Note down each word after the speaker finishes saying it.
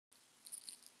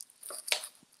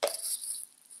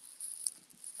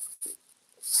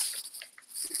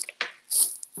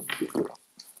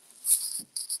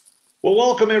Well,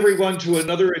 welcome everyone to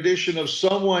another edition of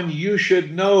Someone You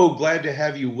Should Know. Glad to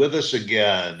have you with us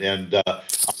again. And I'm going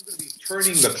to be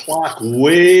turning the clock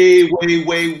way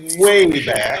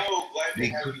back.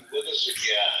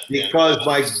 Because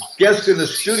my guest in the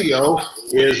studio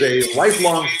is a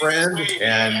lifelong friend,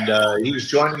 and he's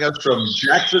joining us from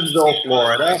Jacksonville,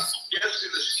 Florida.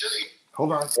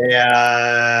 Hold on.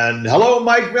 And hello,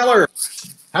 Mike Miller.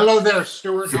 Hello there,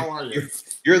 Stuart. How are you?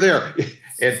 You're there,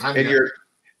 and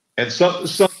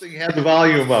something had the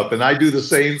volume up, and I do the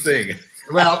same thing.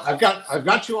 Well, I've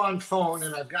got you on phone,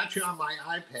 and I've got you on my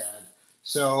iPad,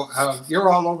 so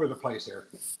you're all over the place here.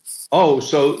 Oh,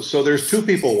 so there's two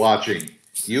people watching,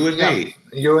 you and me.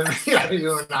 You and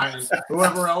I,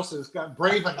 whoever else has got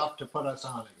brave enough to put us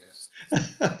on, I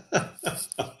guess.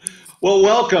 Well,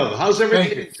 welcome. How's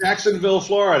everything in Jacksonville,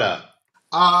 Florida?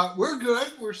 We're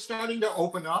good. We're starting to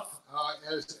open up,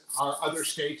 as our other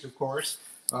states, of course.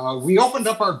 We opened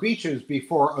up our beaches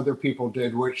before other people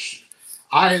did, which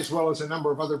I, as well as a number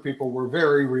of other people, were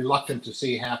very reluctant to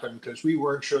see happen because we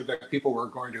weren't sure that people were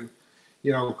going to,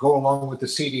 go along with the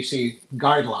CDC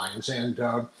guidelines. And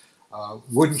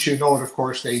wouldn't you know it, of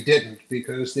course, they didn't,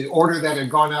 because the order that had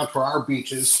gone out for our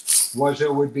beaches was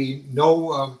there would be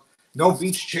no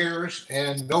beach chairs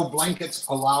and no blankets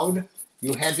allowed.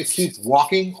 You had to keep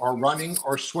walking or running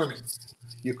or swimming.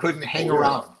 You couldn't hang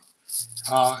around.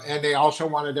 And they also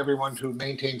wanted everyone to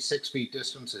maintain 6 feet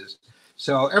distances.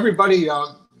 So everybody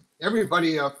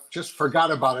just forgot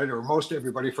about it, or most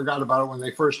everybody forgot about it when they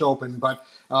first opened. But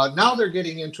now they're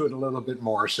getting into it a little bit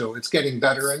more. So it's getting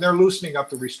better, and they're loosening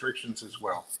up the restrictions as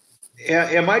well.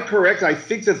 Am I correct? I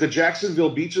think that the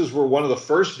Jacksonville beaches were one of the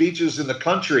first beaches in the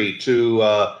country to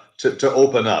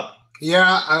open up.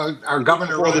 Yeah, our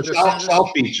governor. Or the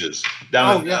South beaches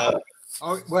down.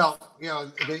 Oh, well,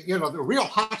 the real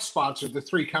hot spots are the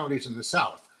 3 counties in the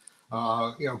South.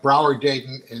 Broward, Dade,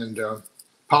 and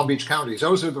Palm Beach counties.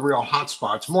 Those are the real hot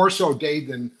spots. More so Dade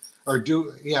than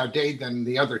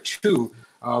the other 2.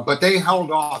 But they held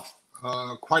off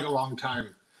quite a long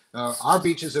time. Our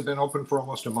beaches have been open for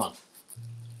almost a month.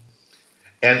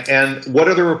 And what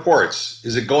are the reports?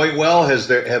 Is it going well?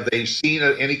 Have they seen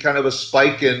any kind of a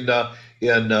spike in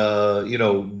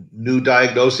new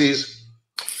diagnoses?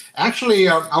 Actually,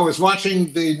 I was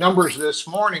watching the numbers this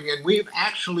morning, and we've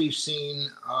actually seen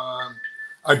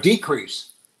a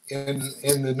decrease in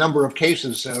the number of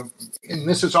cases. And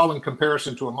this is all in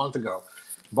comparison to a month ago.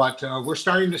 But we're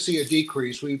starting to see a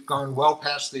decrease. We've gone well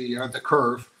past the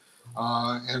curve,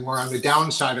 and we're on the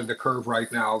downside of the curve right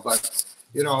now. But,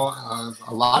 a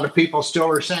lot of people still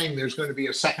are saying there's going to be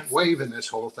a second wave in this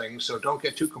whole thing. So don't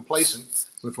get too complacent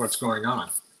with what's going on.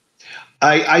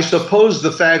 I suppose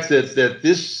the fact that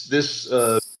this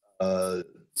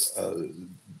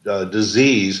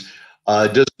disease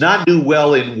does not do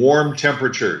well in warm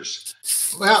temperatures.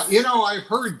 Well, I've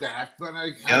heard that, but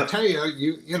I tell you,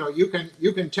 you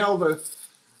can tell the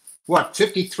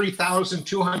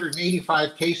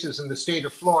 53,285 cases in the state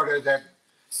of Florida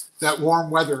that warm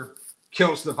weather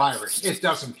kills the virus. It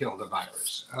doesn't kill the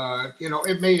virus.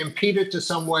 It may impede it to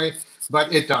some way,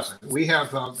 but it doesn't. We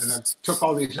have, and I took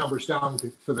all these numbers down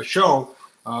for the show,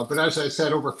 but as I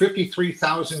said, over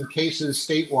 53,000 cases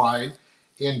statewide.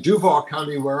 In Duval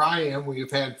County, where I am,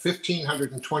 we've had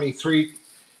 1,523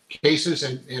 cases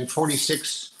and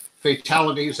 46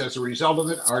 fatalities as a result of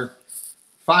it. Our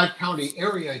 5-county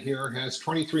area here has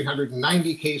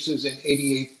 2,390 cases and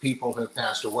 88 people have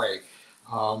passed away.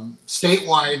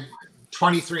 Statewide,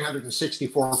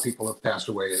 2,364 people have passed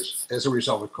away as a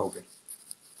result of COVID.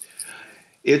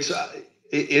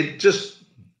 It just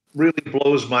really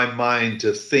blows my mind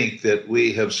to think that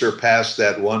we have surpassed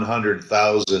that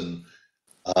 100,000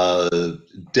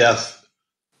 death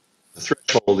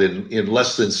threshold in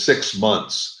less than 6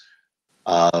 months.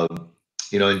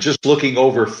 And just looking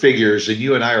over figures, and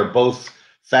you and I are both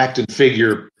fact and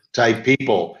figure type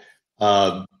people.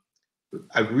 I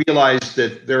realized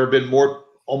that there have been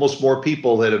almost more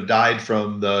people that have died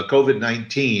from the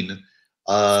COVID-19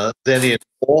 than in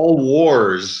all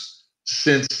wars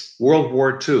since World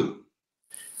War II.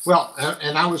 Well,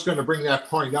 and I was going to bring that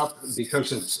point up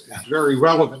because it's very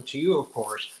relevant to you, of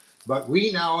course, but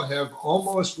we now have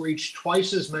almost reached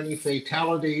twice as many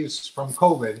fatalities from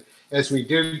COVID as we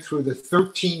did through the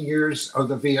 13 years of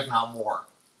the Vietnam War.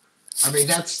 I mean,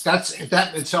 that in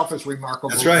itself is remarkable.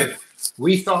 That's right.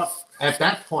 We thought at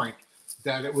that point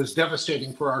that it was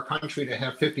devastating for our country to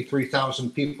have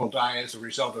 53,000 people die as a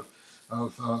result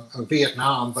of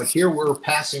Vietnam, but here we're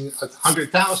passing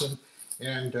 100,000,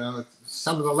 and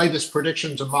some of the latest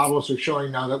predictions and models are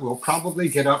showing now that we'll probably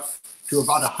get up to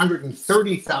about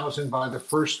 130,000 by the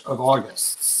 1st of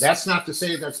August. That's not to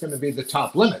say that's going to be the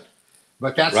top limit,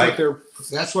 but that's Right.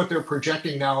 what they're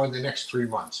projecting now in the next 3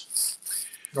 months.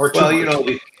 Or 2 Well,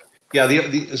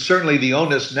 months. certainly the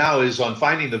onus now is on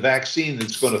finding the vaccine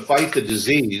that's going to fight the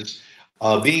disease,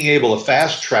 being able to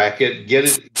fast track it, get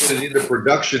it into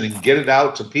production, and get it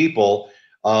out to people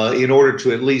in order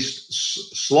to at least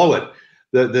slow it.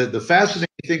 The fascinating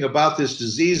thing about this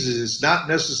disease is it's not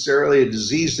necessarily a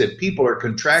disease that people are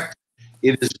contracting.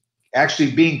 It is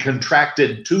actually being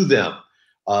contracted to them.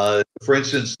 For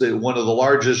instance, one of the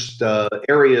largest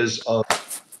areas of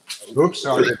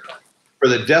for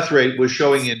the death rate was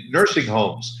showing in nursing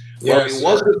homes. Well, it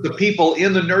wasn't the people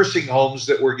in the nursing homes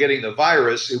that were getting the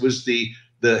virus. It was the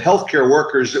healthcare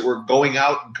workers that were going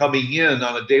out and coming in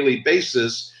on a daily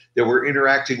basis that were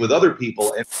interacting with other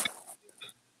people. And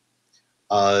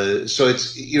so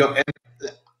it's, and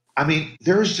I mean,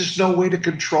 there's just no way to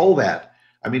control that.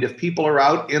 I mean, if people are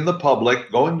out in the public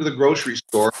going to the grocery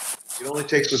store, it only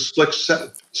takes a split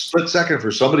second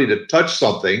for somebody to touch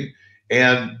something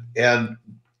and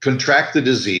contract the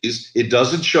disease. It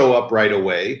doesn't show up right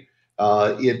away.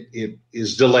 It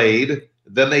is delayed.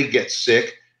 Then they get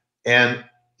sick, and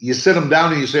you sit them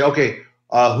down and you say, okay,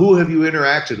 who have you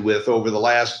interacted with over the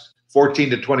last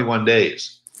 14 to 21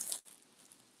 days?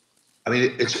 I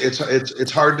mean,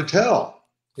 it's hard to tell.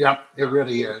 Yeah, it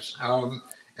really is. I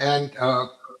mean,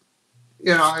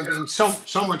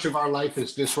 so much of our life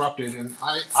is disrupted, and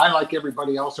I like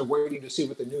everybody else, are waiting to see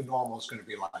what the new normal is going to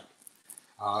be like.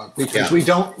 Because we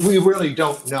really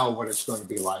don't know what it's going to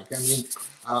be like. I mean,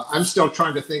 I'm still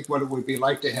trying to think what it would be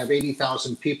like to have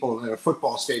 80,000 people in a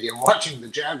football stadium watching the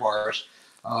Jaguars,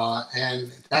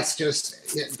 and that's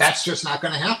just not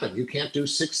going to happen. You can't do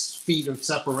 6 feet of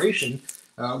separation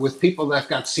with people that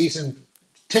got season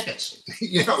tickets,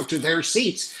 to their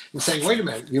seats, and saying, "Wait a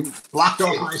minute, you blocked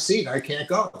off my seat. I can't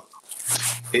go."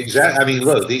 Exactly. I mean,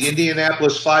 look, the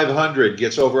Indianapolis 500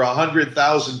 gets over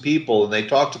 100,000 people, and they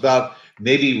talked about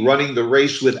maybe running the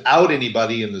race without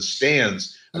anybody in the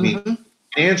stands. I mean,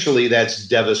 financially, that's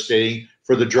devastating.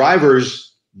 For the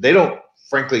drivers, they don't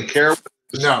frankly care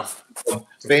No.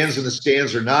 fans in the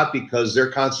stands or not, because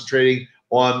they're concentrating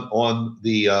on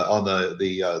the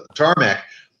tarmac.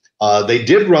 They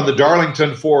did run the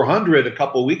Darlington 400 a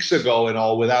couple weeks ago and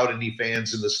all without any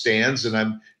fans in the stands,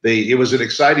 and it was an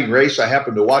exciting race. I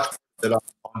happened to watch it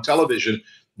on television,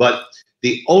 but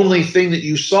the only thing that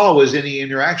you saw was any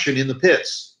interaction in the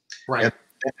pits, right?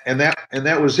 And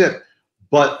that was it.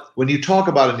 But when you talk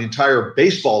about an entire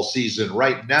baseball season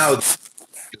right now,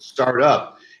 start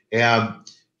up, and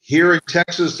here in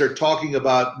Texas, they're talking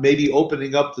about maybe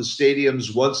opening up the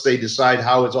stadiums once they decide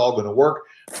how it's all going to work,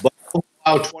 but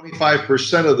allow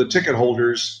 25% of the ticket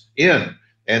holders in,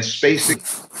 and spacing.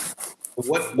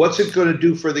 What's it going to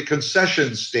do for the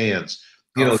concession stands?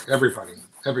 Everybody.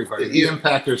 The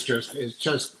impact is it's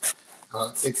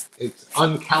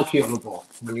uncalculable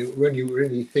when you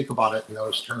really think about it in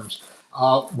those terms.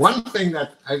 One thing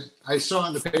that I saw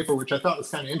in the paper, which I thought was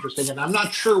kind of interesting, and I'm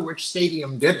not sure which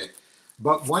stadium did it,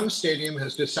 but one stadium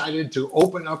has decided to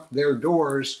open up their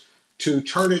doors to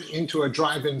turn it into a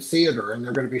drive-in theater, and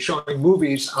they're going to be showing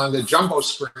movies on the jumbo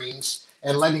screens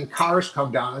and letting cars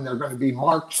come down, and they're going to be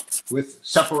marked with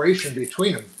separation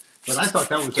between them. But I thought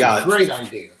that was a great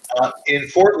idea. In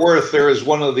Fort Worth, there is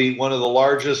one of the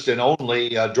largest and only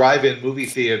drive-in movie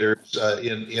theaters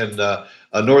in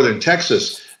northern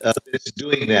Texas that's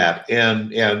doing that,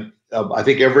 and I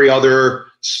think every other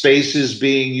space is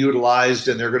being utilized,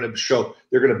 and they're going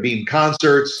to beam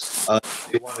concerts.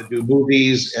 They want to do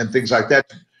movies and things like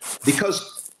that,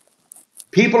 because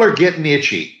people are getting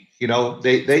itchy.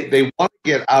 They want to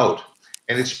get out,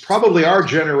 and it's probably our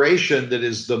generation that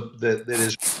is that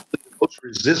is most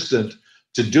resistant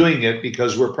to doing it,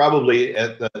 because we're probably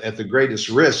at the greatest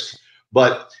risk.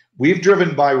 But we've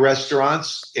driven by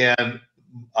restaurants, and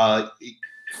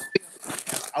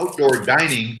outdoor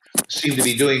dining seem to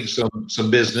be doing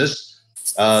some business.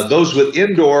 Those with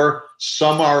indoor,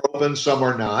 some are open, some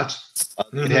are not.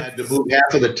 They had to move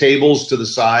half of the tables to the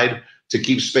side to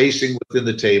keep spacing within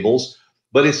the tables.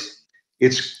 But it's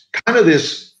kind of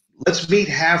this, let's meet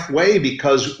halfway,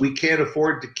 because we can't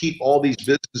afford to keep all these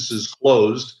businesses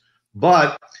closed.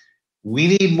 But we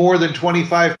need more than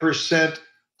 25%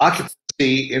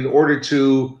 occupancy in order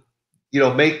to,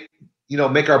 make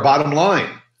our bottom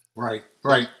line. Right.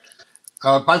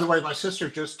 By the way, my sister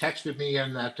just texted me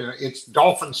in that it's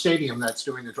Dolphin Stadium that's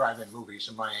doing the drive-in movies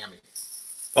in Miami.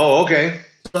 Oh, okay.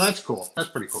 So that's cool. That's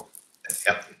pretty cool.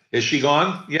 Yep. Is she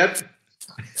gone yet?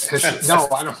 No,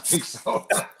 I don't think so.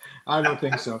 I don't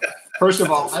think so. First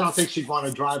of all, I don't think she'd want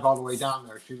to drive all the way down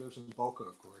there. She lives in Boca,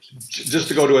 of course. Just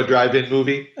to go to a drive-in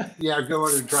movie. Yeah, go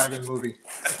to a drive-in movie.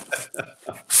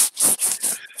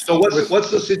 So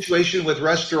what's the situation with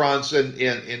restaurants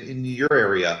in your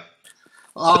area?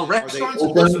 Restaurants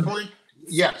at this point,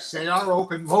 yes, they are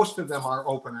open. Most of them are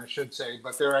open, I should say,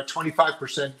 but they're at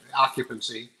 25%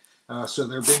 occupancy. So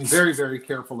they're being very, very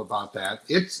careful about that.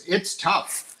 It's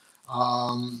tough.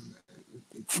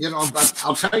 But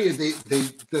I'll tell you,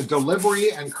 the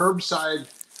delivery and curbside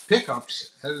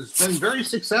pickups has been very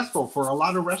successful for a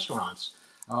lot of restaurants.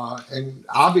 And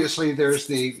obviously there's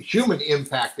the human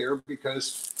impact there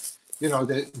because,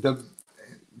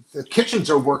 the kitchens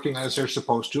are working as they're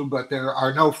supposed to, but there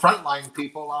are no frontline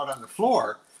people out on the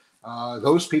floor.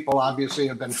 Those people obviously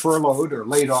have been furloughed or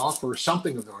laid off or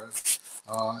something of that.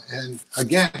 And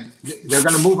again, they're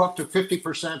going to move up to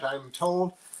 50%, I'm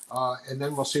told, and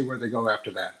then we'll see where they go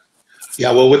after that.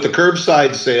 Yeah, well, with the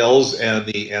curbside sales and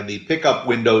the pickup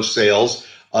window sales,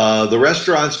 the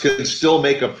restaurants can still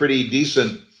make a pretty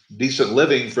decent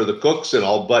living for the cooks and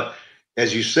all. But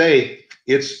as you say,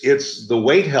 it's the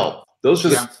wait help. Those are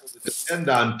the people that depend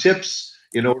on tips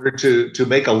in order to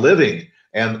make a living,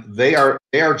 and they are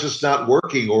just not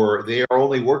working, or they are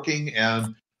only working,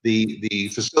 and the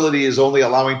facility is only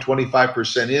allowing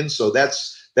 25% in. So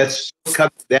that's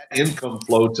cut that income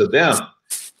flow to them.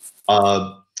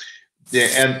 And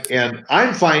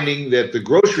I'm finding that the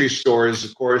grocery stores,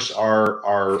 of course, are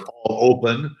all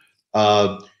open.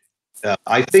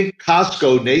 I think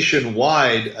Costco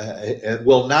nationwide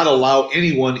will not allow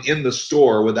anyone in the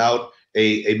store without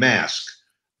a mask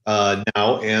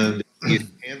now, and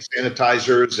hand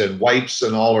sanitizers and wipes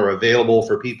and all are available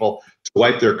for people to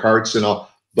wipe their carts and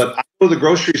all. But I go to the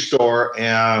grocery store,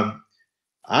 and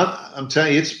I'm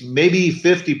telling you, it's maybe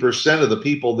 50% of the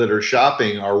people that are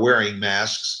shopping are wearing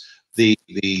masks. The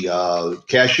checkout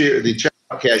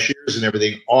cashiers and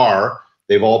everything are.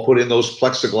 They've all put in those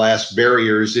plexiglass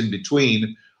barriers in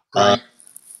between, right.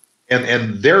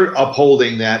 and they're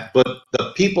upholding that. But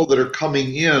the people that are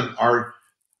coming in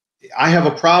I have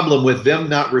a problem with them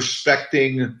not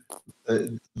respecting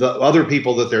the other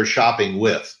people that they're shopping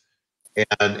with.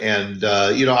 And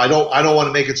I don't want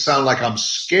to make it sound like I'm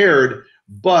scared,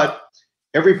 but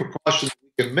every precaution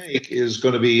we can make is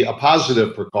going to be a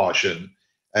positive precaution.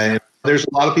 And there's a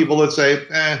lot of people that say,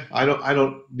 I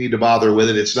don't need to bother with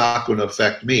it. It's not going to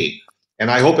affect me. And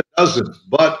I hope it doesn't,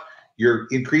 but you're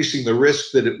increasing the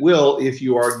risk that it will if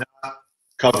you are not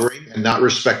covering and not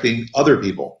respecting other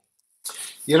people.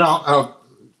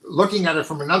 Looking at it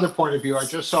from another point of view, I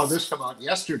just saw this come out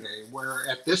yesterday, where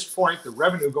at this point, the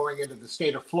revenue going into the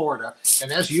state of Florida,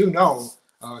 and as you know,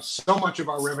 so much of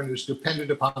our revenue is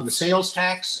dependent upon the sales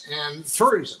tax and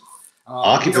tourism.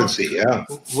 Occupancy,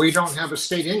 we don't have a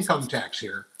state income tax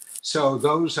here. So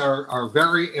those are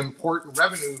very important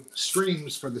revenue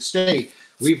streams for the state.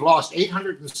 We've lost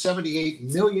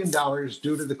 $878 million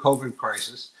due to the COVID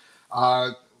crisis.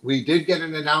 We did get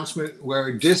an announcement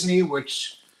where Disney,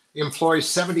 which employs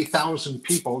 70,000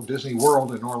 people, Disney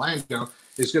World in Orlando,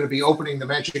 is going to be opening the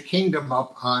Magic Kingdom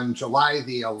up on July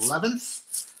the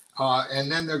 11th.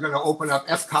 And then they're going to open up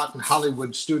Epcot and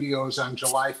Hollywood Studios on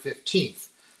July 15th.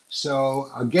 So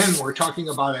again, we're talking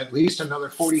about at least another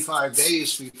 45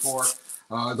 days before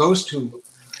those two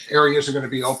areas are going to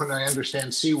be open. I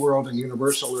understand SeaWorld and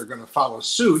Universal are going to follow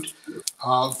suit.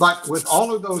 But with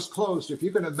all of those closed, if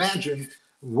you can imagine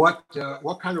what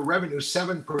kind of revenue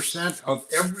 7% of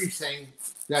everything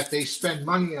that they spend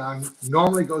money on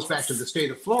normally goes back to the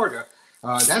state of Florida,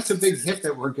 that's a big hit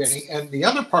that we're getting. And the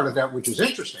other part of that, which is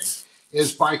interesting,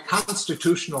 is by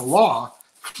constitutional law,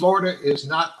 Florida is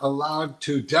not allowed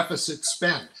to deficit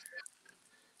spend.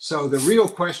 So the real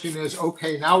question is,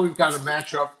 okay, now we've got to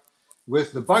match up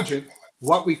with the budget,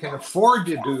 what we can afford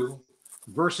to do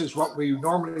versus what we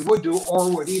normally would do or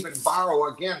would even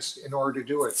borrow against in order to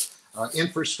do it.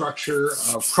 Infrastructure,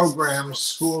 programs,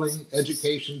 schooling,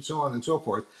 education, so on and so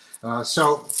forth.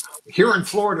 So here in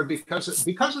Florida, because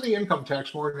of the income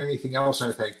tax more than anything else,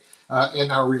 I think,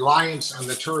 and our reliance on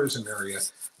the tourism area,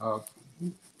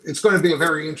 it's going to be a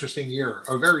very interesting year,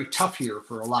 a very tough year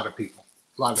for a lot of people.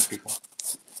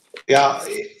 Yeah,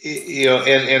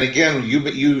 and again,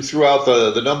 you threw out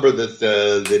the number that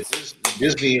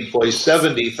Disney employs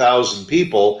 70,000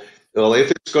 people. Well,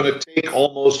 if it's going to take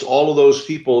almost all of those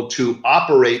people to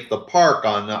operate the park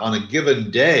on a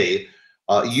given day,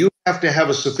 you have to have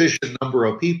a sufficient number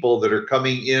of people that are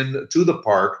coming in to the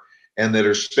park and that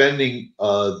are spending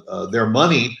their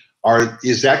money.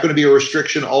 Is that going to be a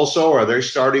restriction also? Are they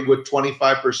starting with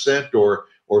 25% or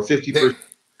 50%?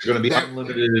 It's going to be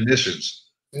unlimited admissions.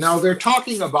 No, they're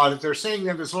talking about it. They're saying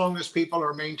that as long as people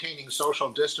are maintaining social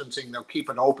distancing, they'll keep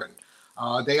it open.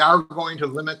 They are going to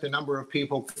limit the number of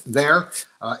people there.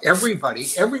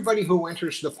 Everybody who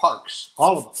enters the parks,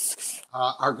 all of them,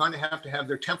 are going to have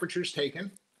their temperatures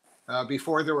taken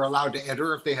before they're allowed to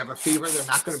enter. If they have a fever, they're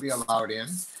not going to be allowed in.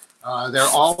 They're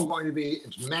all going to be,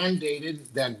 it's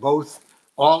mandated that both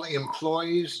all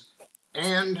employees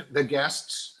and the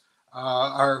guests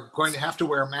are going to have to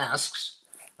wear masks.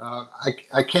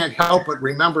 I can't help but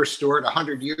remember, Stuart,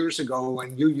 100 years ago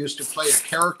when you used to play a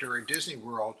character at Disney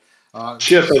World.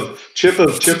 Chip of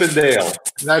Chippendale.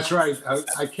 That's right.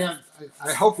 I can't.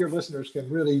 I hope your listeners can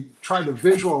really try to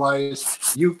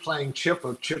visualize you playing Chip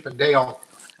of Chippendale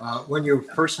when you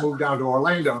first moved down to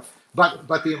Orlando. But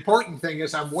the important thing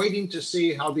is, I'm waiting to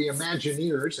see how the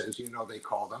Imagineers, as you know they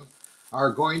call them, are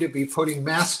going to be putting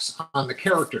masks on the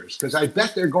characters, because I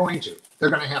bet they're going to. They're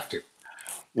going to have to.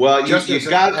 Well, you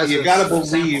got to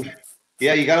believe.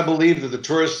 Yeah, you got to believe that the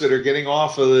tourists that are getting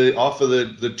off of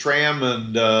the tram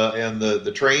and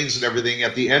the trains and everything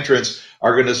at the entrance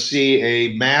are going to see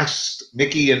a masked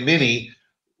Mickey and Minnie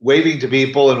waving to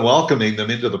people and welcoming them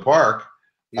into the park.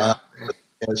 Yeah.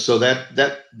 And so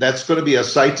that's going to be a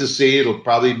sight to see. It'll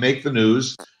probably make the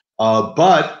news,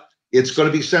 but it's going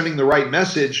to be sending the right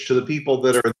message to the people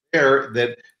that are there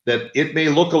that it may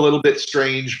look a little bit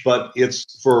strange, but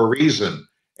it's for a reason.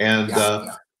 And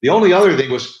the only other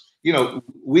thing was, you know,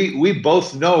 we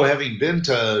both know, having been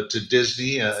to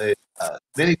Disney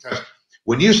many times,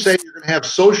 when you say you're going to have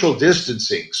social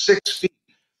distancing, 6 feet,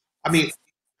 I mean,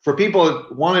 for people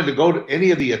that wanted to go to any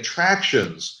of the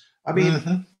attractions, I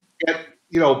mean, get,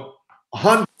 you know,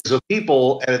 hundreds of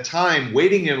people at a time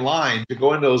waiting in line to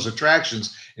go into those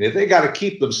attractions, and if they got to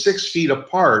keep them 6 feet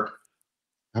apart,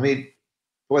 I mean,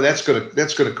 boy, that's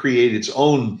gonna create its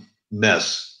own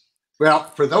mess. Well,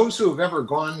 for those who have ever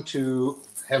gone to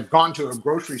a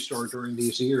grocery store during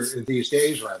these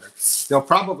days, they'll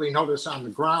probably notice on the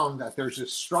ground that there's a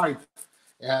stripe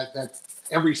that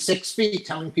every 6 feet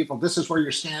telling people this is where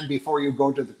you stand before you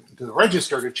go to the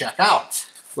register to check out.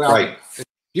 Well, right. If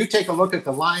you take a look at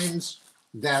the lines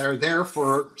that are there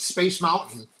for Space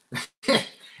Mountain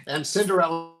and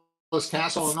Cinderella's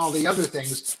Castle and all the other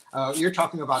things, you're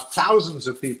talking about thousands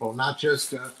of people, not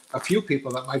just a few people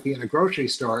that might be in a grocery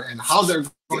store. And how they're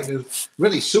going to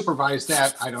really supervise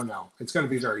that, I don't know. It's going to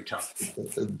be very tough.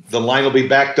 The line will be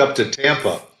backed up to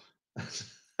Tampa.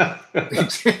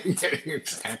 Exactly.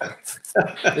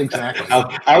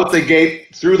 Out the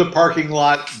gate, through the parking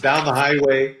lot, down the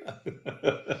highway.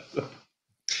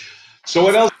 So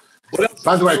what else?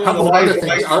 By the way, a couple of other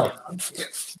things.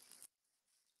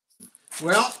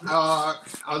 Well,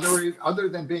 other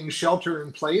than being shelter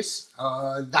in place,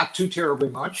 not too terribly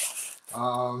much.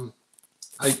 I'm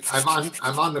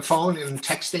on the phone and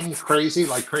texting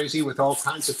like crazy with all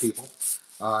kinds of people,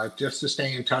 just to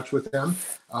stay in touch with them.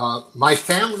 My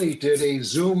family did a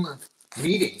Zoom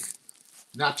meeting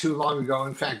not too long ago.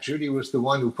 In fact, Judy was the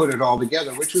one who put it all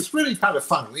together, which was really kind of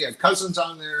fun. We had cousins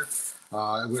on there.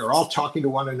 We were all talking to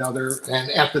one another, and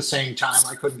at the same time,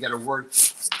 I couldn't get a word.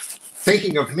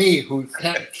 Thinking of me, who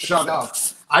can't shut up,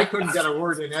 I couldn't get a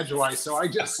word in edgewise, so I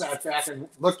just sat back and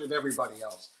looked at everybody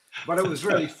else. But it was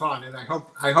really fun, and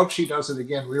I hope she does it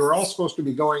again. We were all supposed to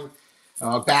be going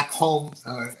back home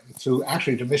to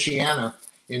Michiana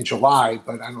in July,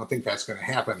 but I don't think that's going to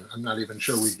happen. I'm not even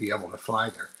sure we'd be able to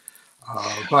fly there.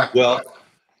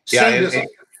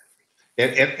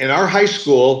 And our high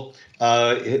school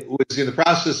it was in the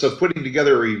process of putting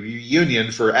together a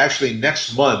reunion for actually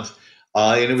next month,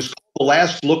 and it was called the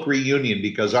Last Look Reunion,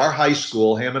 because our high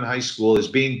school, Hammond High School, is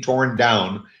being torn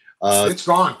down. It's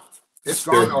gone. It's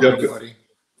gone already, buddy.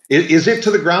 Is it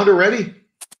to the ground already?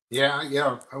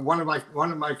 Yeah. One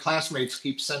of my classmates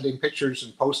keeps sending pictures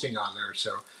and posting on there.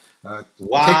 So,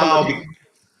 wow.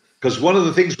 Because one of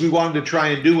the things we wanted to try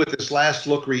and do with this Last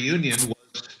Look Reunion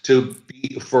was to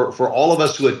be for all of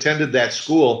us who attended that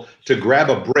school to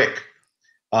grab a brick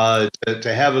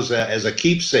to have as a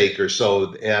keepsake or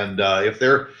so. And if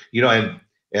they're, you know,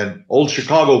 and old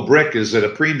Chicago brick is at a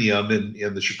premium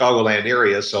in the Chicagoland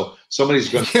area, so somebody's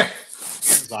going to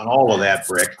hands on all of that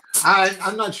brick.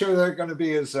 I'm not sure they're going to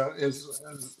be as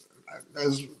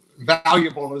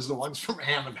valuable as the ones from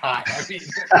Hammond High. I mean,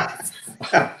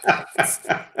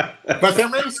 but there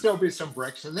may still be some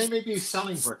bricks, and they may be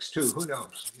selling bricks too. Who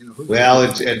knows? Well,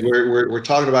 and we're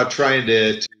talking about trying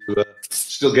to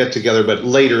still get together, but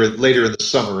later in the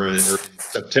summer or in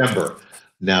September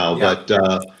now. Yeah.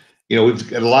 But we've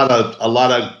got a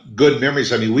lot of good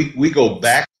memories. I mean, we go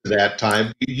back to that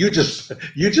time. You just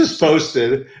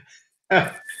posted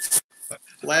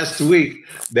last week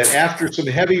that after some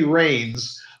heavy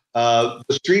rains, the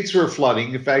streets were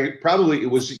flooding. In fact, probably it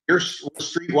was your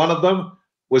street. One of them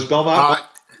was Belmont.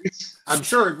 I'm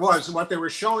sure it was. What they were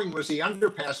showing was the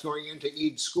underpass going into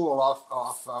Eads School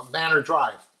off Manor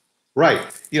Drive. Right.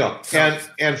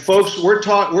 And folks, we're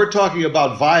talking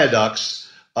about viaducts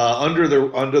under the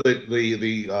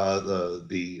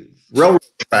railroad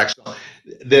tracks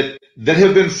that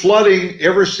have been flooding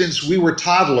ever since we were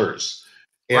toddlers.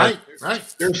 And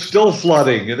right. They're still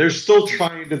flooding, and they're still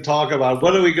trying to talk about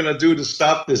what are we going to do to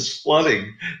stop this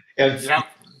flooding. And the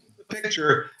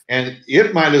picture, and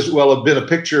it might as well have been a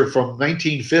picture from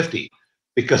 1950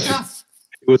 because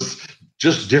it was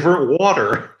just different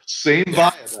water, same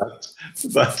viaduct,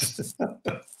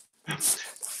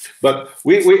 but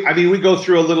we go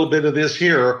through a little bit of this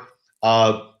here.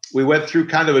 We went through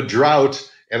kind of a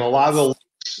drought, and a lot of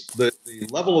the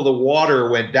level of the water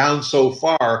went down so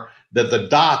far that the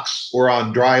docks were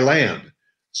on dry land.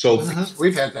 So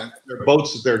we've had that. Their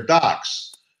boats at their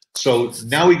docks. So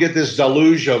now we get this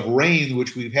deluge of rain,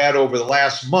 which we've had over the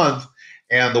last month,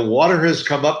 and the water has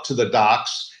come up to the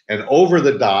docks and over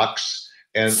the docks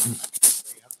and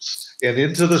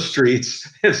into the streets.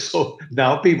 And so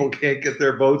now people can't get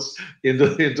their boats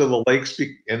into the lakes,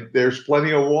 and there's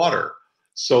plenty of water.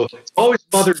 So it's always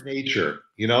Mother Nature,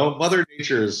 Mother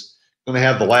Nature is going to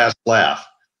have the last laugh.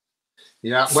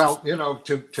 Yeah, well,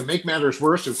 to make matters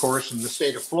worse, of course, in the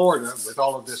state of Florida, with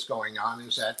all of this going on,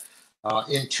 is that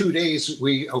in 2 days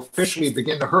we officially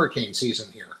begin the hurricane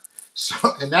season here. So,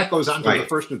 and that goes on to the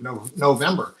 1st of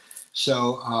November.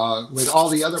 So, with all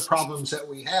the other problems that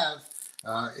we have,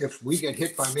 if we get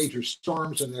hit by major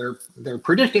storms, and they're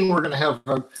predicting we're going to have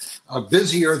a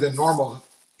busier than normal,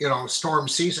 storm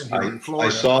season here in Florida. I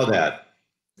saw that.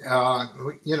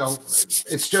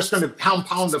 It's just going to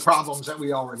compound the problems that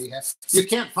we already have. You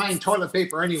can't find toilet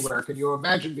paper anywhere. Can you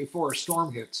imagine before a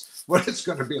storm hits what it's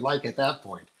going to be like at that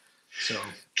point? So,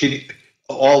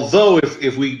 although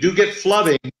if we do get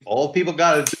flooding, all people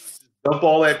got to do is dump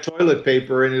all that toilet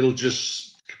paper, and it'll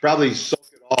just probably soak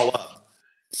it all up.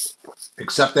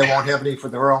 Except they won't have any for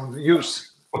their own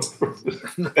use.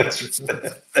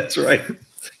 That's right.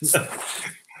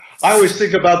 I always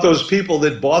think about those people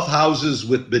that bought houses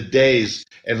with bidets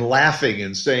and laughing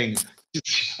and saying,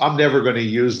 I'm never going to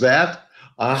use that.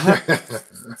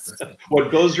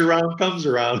 What goes around comes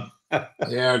around.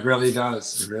 Yeah, it really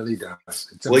does. It really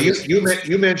does. Well,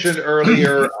 you mentioned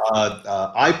earlier,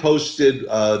 I posted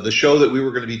the show that we were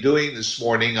going to be doing this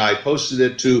morning. I posted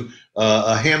it to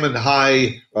a Hammond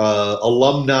High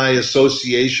Alumni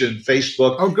Association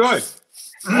Facebook. Oh, good.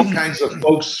 All kinds of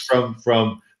folks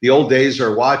from the old days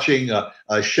are watching.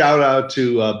 A shout out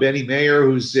to Benny Mayer,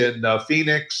 who's in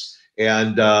Phoenix,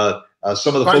 and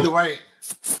some of the. By folks. the way,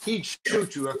 he'd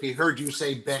shoot you if he heard you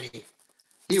say Benny.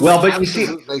 He well, would but you see,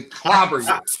 clobber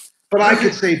you. But I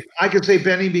could say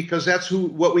Benny because that's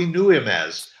what we knew him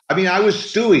as. I mean, I was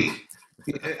Stewie.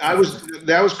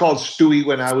 That was called Stewie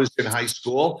when I was in high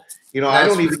school. I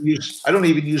don't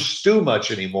even use Stu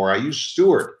much anymore. I use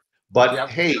Stuart. But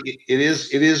hey, it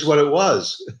is what it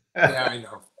was. Yeah, I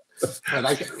know.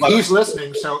 But he's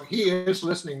listening, so he is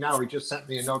listening now. He just sent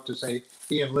me a note to say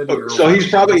he and Lydia. So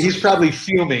he's probably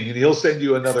fuming, and he'll send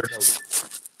you another note.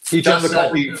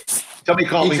 Tell me,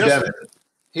 call me Dennis.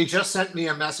 He just sent me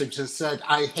a message that said,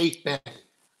 "I hate Benny."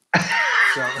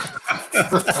 So.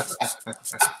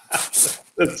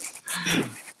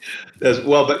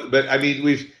 But I mean,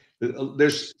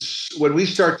 when we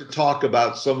start to talk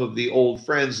about some of the old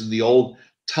friends and the old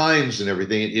times and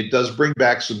everything, it does bring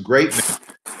back some great memories.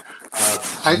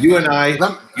 You and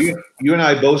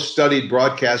I both studied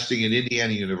broadcasting at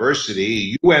Indiana University.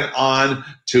 You went on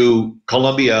to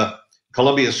Columbia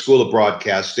School of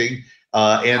Broadcasting,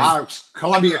 and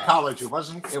Columbia College. It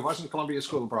wasn't Columbia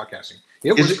School of Broadcasting.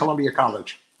 It was Columbia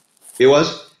College. It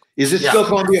was. Is it still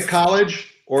Columbia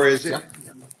College, or is it? Yep.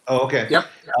 Oh, okay. Yep.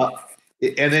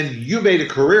 And then you made a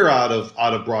career out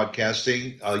of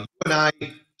broadcasting. You and I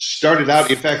started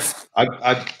out. In fact,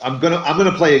 I'm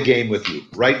gonna play a game with you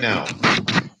right now.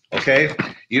 Okay,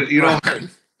 you know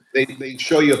they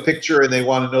show you a picture and they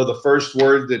want to know the first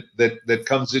word that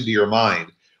comes into your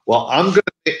mind. Well, I'm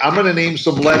gonna name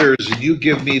some letters and you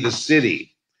give me the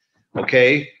city.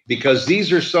 Okay, because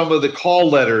these are some of the call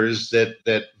letters that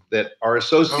are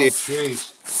associated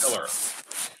with Miller.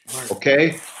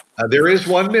 Okay, there is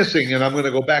one missing, and I'm going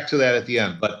to go back to that at the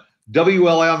end. But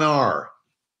WLNR,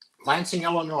 Lansing,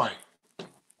 Illinois.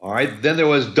 All right. Then there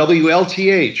was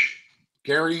WLTH,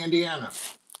 Gary, Indiana.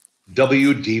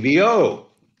 WDBO,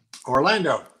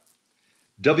 Orlando.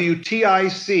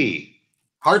 WTIC,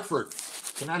 Hartford,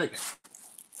 Connecticut.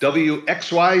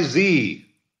 WXYZ,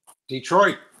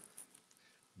 Detroit.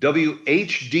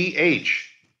 WHDH,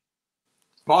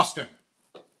 Boston,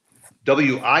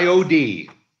 WIOD,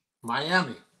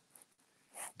 Miami,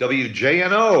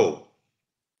 WJNO,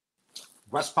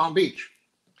 West Palm Beach,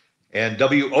 and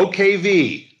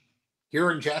WOKV.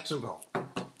 here in Jacksonville.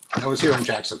 I was here in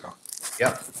Jacksonville.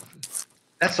 Yep.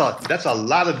 That's a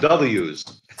lot of W's.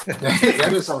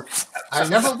 That is I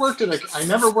never worked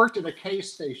at a K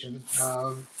station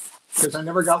because I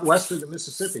never got west of the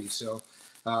Mississippi. So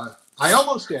I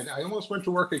almost did. I almost went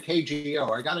to work at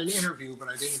KGO. I got an interview, but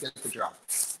I didn't get the job.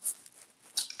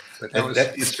 But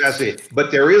that is fascinating.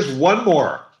 But there is one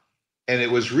more, and it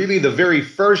was really the very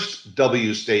first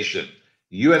W station.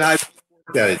 You and I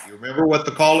worked at it. You remember what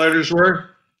the call letters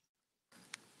were?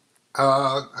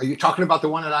 Are you talking about the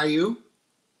one at IU?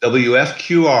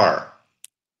 WFQR.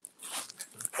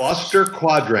 Foster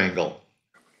Quadrangle.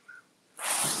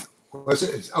 Was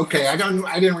it okay? I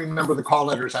didn't remember the call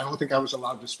letters. I don't think I was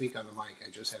allowed to speak on the mic. I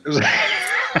just had.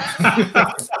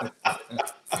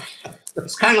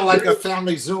 It's kind of like a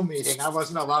family Zoom meeting. I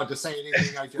wasn't allowed to say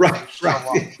anything. I just right.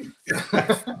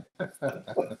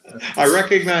 I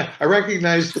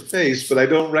recognize the face, but I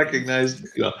don't recognize.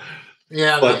 Yeah,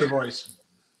 but, not the voice.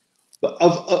 But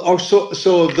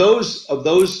so of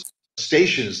those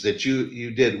stations that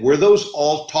you did, were those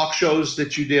all talk shows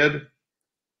that you did?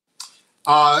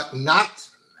 Not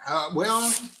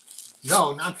well,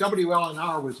 no, not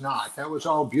WLNR was not. That was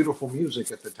all beautiful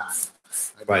music at the time.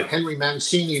 Right. Henry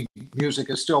Mancini music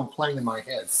is still playing in my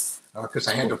head because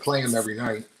I had to play him every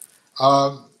night.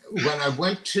 When I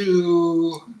went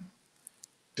to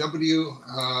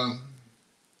I'm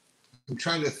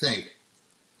trying to think.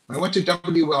 When I went to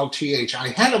WLTH, I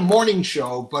had a morning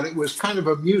show, but it was kind of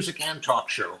a music and talk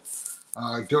show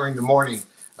during the morning.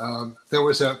 There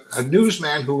was a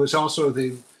newsman who was also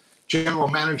the general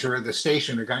manager of the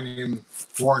station, a guy named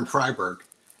Warren Freiberg.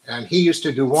 And he used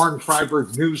to do Warren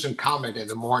Freiberg News and Comment in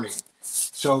the morning.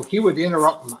 So he would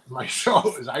interrupt my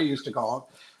show, as I used to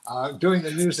call it, doing the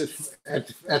news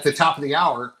at the top of the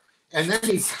hour. And then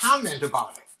he'd comment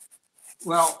about it.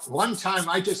 Well, one time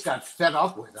I just got fed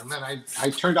up with him, and I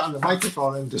turned on the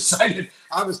microphone and decided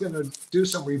I was going to do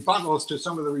some rebuttals to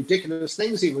some of the ridiculous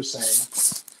things he was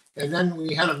saying. And then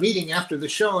we had a meeting after the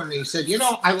show, and he said,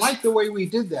 I like the way we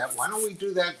did that. Why don't we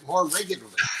do that more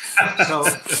regularly? So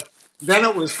then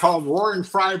it was called Warren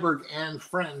Freiberg and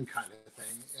Friend kind of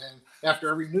thing. And after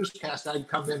every newscast, I'd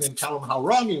come in and tell him how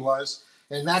wrong he was.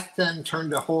 And that then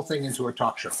turned the whole thing into a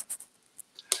talk show.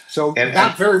 So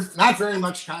not very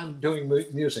much time doing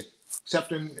music,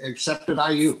 except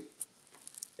at IU.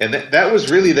 And that was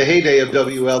really the heyday of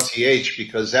WLTH,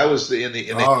 because that was in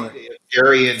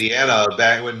Gary, Indiana,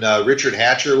 back when Richard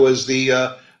Hatcher was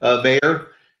the mayor,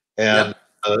 and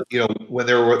when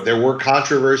there were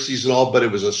controversies and all, but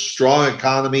it was a strong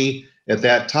economy at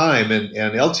that time, and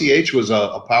LTH was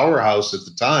a powerhouse at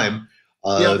the time.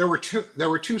 There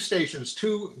were two stations,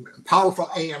 two powerful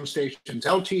AM stations.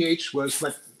 LTH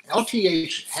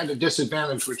had a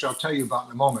disadvantage, which I'll tell you about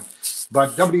in a moment,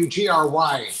 but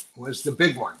WGRY was the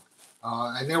big one,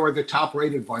 and they were the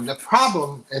top-rated one. The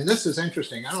problem, and this is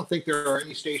interesting, I don't think there are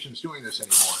any stations doing this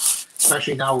anymore,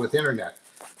 especially now with internet.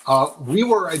 We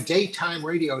were a daytime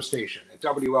radio station at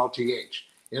WLTH.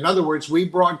 In other words, we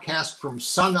broadcast from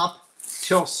sun up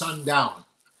till sundown.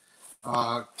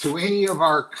 To any of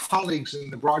our colleagues in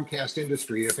the broadcast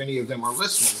industry, if any of them are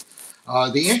listening,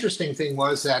 the interesting thing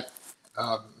was that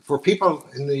for people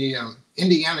in the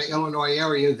Indiana, Illinois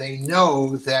area, they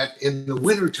know that in the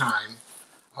wintertime,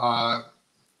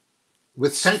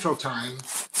 with Central Time,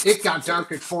 it got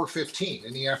dark at 4:15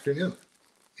 in the afternoon.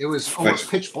 It was almost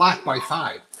pitch black by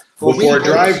 5. Well, before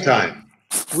drive time.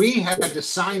 We had to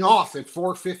sign off at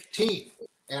 4:15.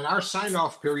 And our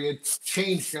sign-off period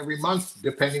changed every month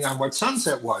depending on what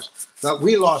sunset was. But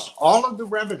we lost all of the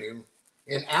revenue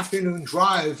in afternoon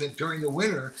drive during the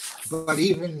winter. But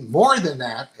even more than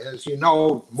that, as you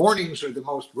know, mornings are the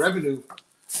most revenue,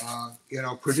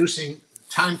 producing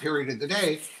time period of the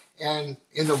day. And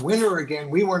in the winter, again,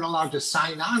 we weren't allowed to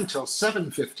sign on till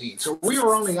 7:15. So we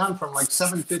were only on from like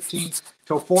 7:15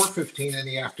 till 4:15 in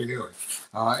the afternoon.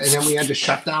 And then we had to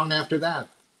shut down after that.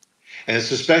 And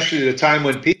it's especially the time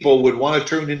when people would want to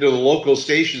tune into the local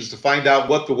stations to find out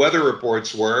what the weather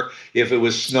reports were, if it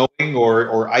was snowing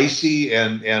or icy,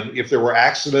 and if there were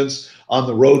accidents on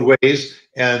the roadways.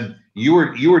 And you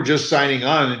were just signing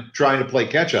on and trying to play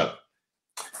catch up.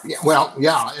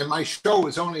 Yeah, and my show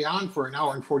was only on for an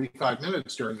hour and 45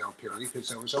 minutes during that period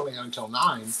because I was only on until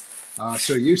 9.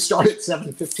 So you start at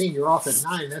 7:15, you're off at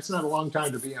 9. That's not a long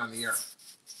time to be on the air.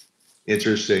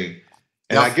 Interesting.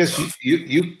 And I guess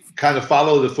you kind of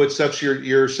follow the footsteps.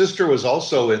 Your sister was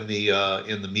also in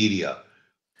the media.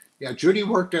 Yeah, Judy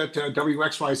worked at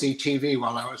WXYZ TV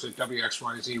while I was at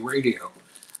WXYZ Radio.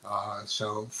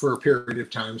 So for a period of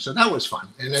time, so that was fun.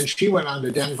 And then she went on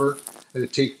to Denver to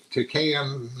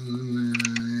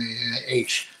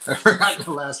KMH. I forgot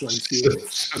the last one.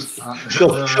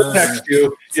 She'll text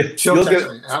you. You'll get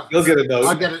a note.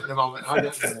 I'll get it in a moment.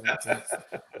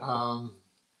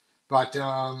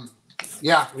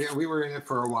 Yeah, we were in it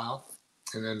for a while,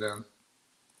 and then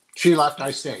she left.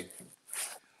 I stayed.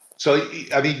 So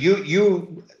I mean,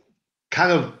 you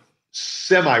kind of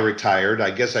semi-retired,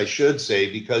 I guess I should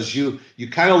say, because you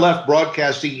kind of left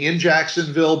broadcasting in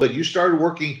Jacksonville, but you started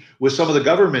working with some of the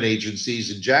government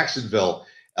agencies in Jacksonville,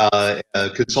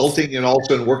 consulting and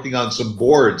also working on some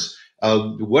boards.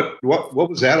 What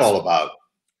was that all about?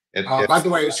 By the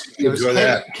way, it was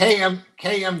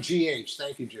KMGH.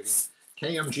 Thank you, Judy.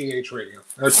 KMGH radio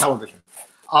or television.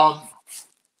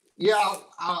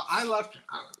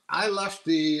 I left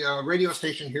the radio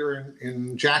station here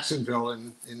in Jacksonville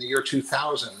in the year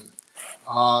 2000.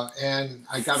 And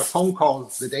I got a phone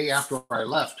call the day after I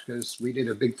left because we did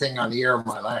a big thing on the air of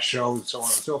my last show and so on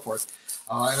and so forth.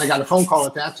 And I got a phone call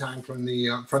at that time from the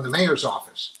mayor's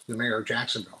office, the mayor of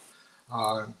Jacksonville,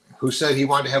 who said he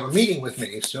wanted to have a meeting with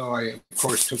me. So I, of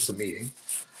course, took the meeting.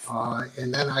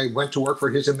 And then I went to work for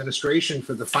his administration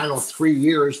for the final 3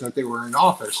 years that they were in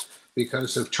office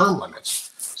because of term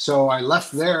limits. So I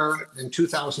left there in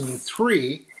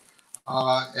 2003,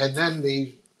 and then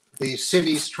the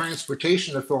city's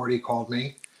transportation authority called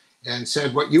me and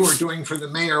said, what you were doing for the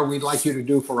mayor, we'd like you to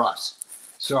do for us.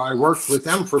 So I worked with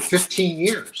them for 15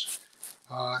 years.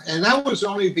 And that was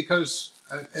only because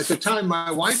at the time,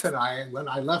 my wife and I, when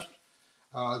I left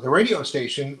the radio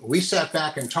station, we sat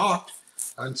back and talked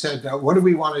and said, what do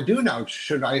we want to do now?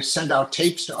 Should I send out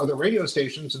tapes to other radio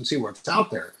stations and see what's out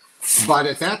there? But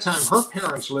at that time, her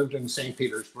parents lived in St.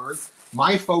 Petersburg.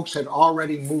 My folks had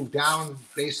already moved down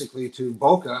basically to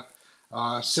Boca.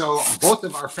 So both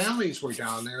of our families were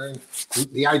down there. And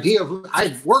the idea of,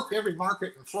 I'd worked every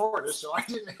market in Florida, so I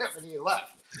didn't have any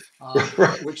left,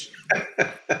 which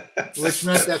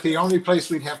meant that the only place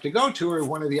we'd have to go to are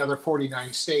one of the other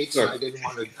 49 states. Sure. I didn't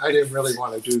really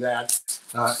want to do that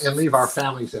and leave our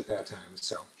families at that time.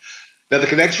 So. Now, the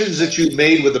connections that you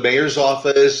made with the mayor's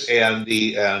office and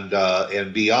beyond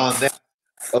that,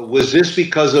 was this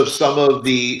because of some of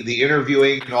the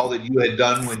interviewing and all that you had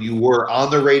done when you were on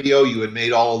the radio? You had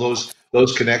made all of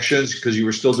those connections because you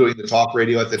were still doing the talk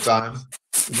radio at the time?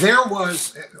 There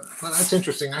was, well, that's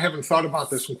interesting. I haven't thought about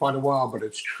this in quite a while, but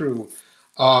it's true.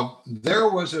 There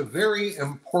was a very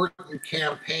important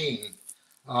campaign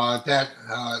that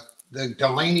the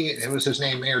Delaney, it was his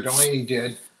name, Mayor Delaney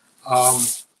did.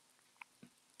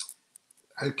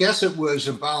 I guess it was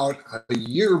about a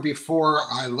year before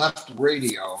I left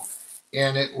radio,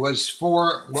 and it was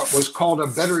for what was called a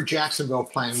Better Jacksonville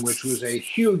Plan, which was a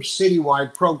huge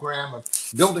citywide program of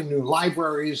building new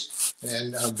libraries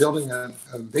and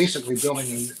basically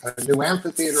building a new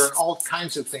amphitheater and all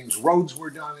kinds of things. Roads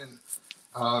were done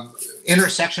and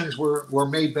intersections were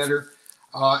made better.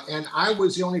 And I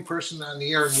was the only person on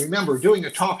the air. And remember, doing a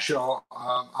talk show,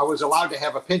 I was allowed to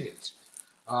have opinions.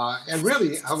 And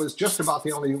really, I was just about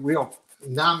the only real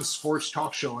non-sports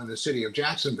talk show in the city of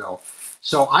Jacksonville.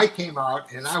 So I came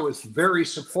out and I was very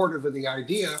supportive of the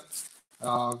idea.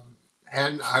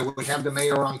 And I would have the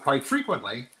mayor on quite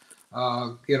frequently,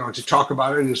 to talk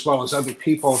about it, as well as other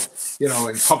people, in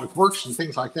public works and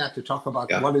things like that, to talk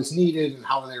about what is needed and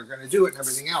how they're going to do it and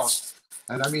everything else.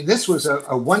 And I mean, this was a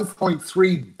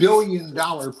 $1.3 billion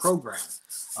program,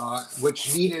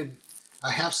 which needed a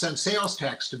half-cent sales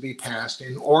tax to be passed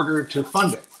in order to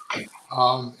fund it.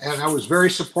 And I was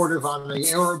very supportive on the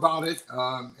air about it.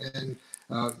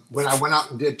 When I went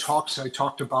out and did talks, I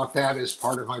talked about that as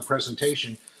part of my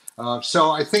presentation.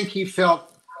 So I think he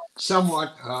felt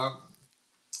somewhat,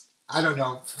 I don't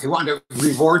know, he wanted to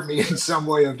reward me in some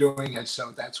way of doing it.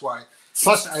 So that's why.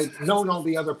 Plus, I'd known all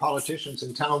the other politicians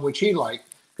in town, which he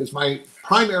liked, because my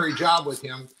primary job with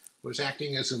him was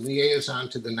acting as a liaison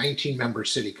to the 19-member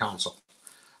city council.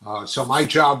 So my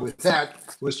job with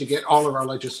that was to get all of our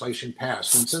legislation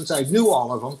passed. And since I knew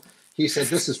all of them, he said,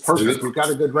 this is perfect. We've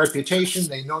got a good reputation.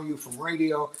 They know you from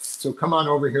radio. So come on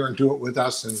over here and do it with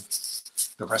us. And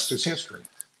the rest is history.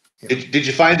 Did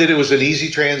you find that it was an easy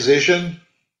transition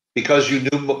because you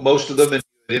knew most of them and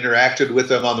interacted with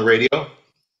them on the radio?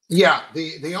 Yeah.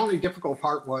 The only difficult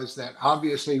part was that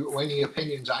obviously any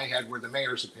opinions I had were the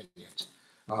mayor's opinions.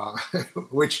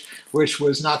 Which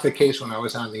was not the case when I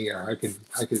was on the air. I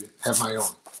could have my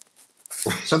own.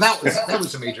 So that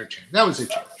was a major change. That was a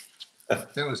change.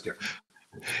 That was different.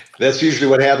 That's usually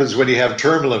what happens when you have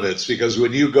term limits, because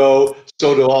when you go,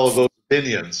 so do all of those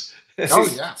opinions. Oh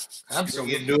yeah, Bring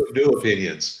in absolutely, new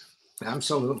opinions.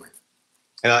 absolutely.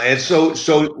 And so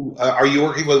are you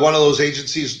working with one of those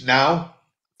agencies now?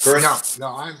 Correct?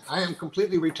 No, no, I am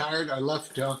completely retired. I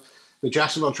left the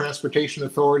Jacksonville Transportation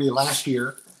Authority last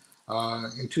year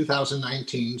in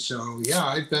 2019. So yeah,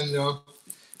 I've been.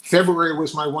 February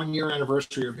was my 1 year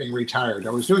anniversary of being retired.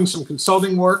 I was doing some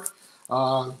consulting work,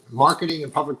 marketing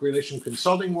and public relation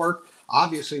consulting work.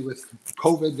 Obviously, with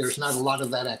COVID, there's not a lot of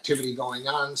that activity going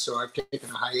on, so I've taken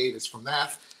a hiatus from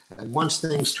that. And once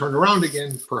things turn around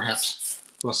again, perhaps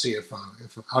we'll see if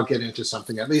I'll get into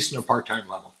something, at least in a part-time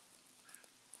level.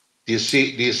 Do you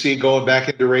see going back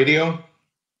into radio?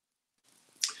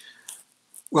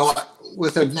 Well,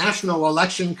 with a national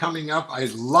election coming up,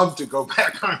 I'd love to go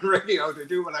back on radio to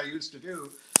do what I used to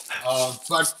do,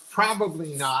 but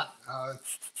probably not.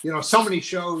 So many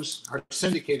shows are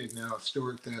syndicated now,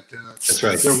 Stuart, that That's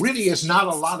right. there really is not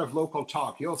a lot of local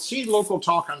talk. You'll see local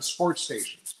talk on sports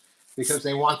stations because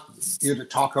they want you to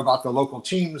talk about the local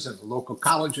teams and the local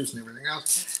colleges and everything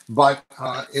else. But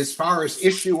as far as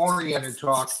issue-oriented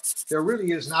talk, there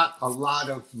really is not a lot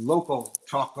of local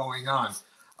talk going on.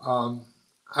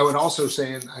 I would also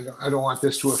say, and I don't want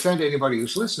this to offend anybody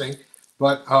who's listening,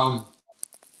 but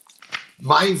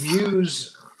my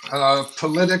views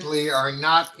politically are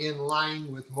not in line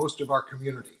with most of our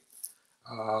community.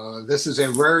 This is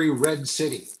a very red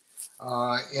city.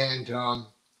 And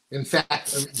in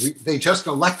fact, they just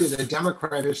elected a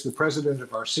Democrat as the president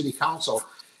of our city council.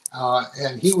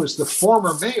 And he was the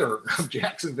former mayor of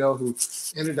Jacksonville who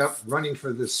ended up running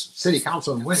for this city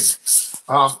council and winning.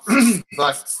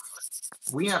 But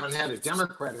we haven't had a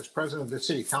Democrat as president of the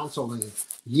city council in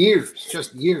years,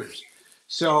 just years.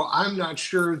 So I'm not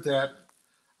sure that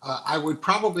I would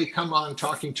probably come on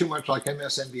talking too much like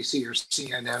MSNBC or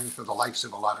CNN for the likes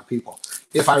of a lot of people.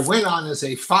 If I went on as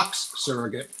a Fox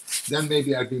surrogate, then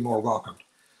maybe I'd be more welcomed.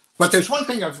 But there's one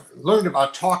thing I've learned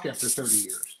about talk after 30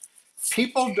 years.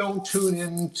 People don't tune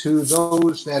in to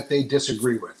those that they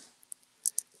disagree with,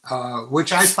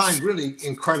 which I find really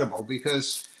incredible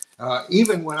because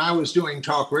even when I was doing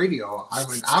talk radio,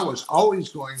 I was always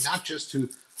going not just to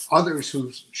others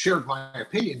who shared my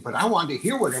opinion, but I wanted to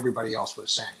hear what everybody else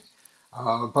was saying.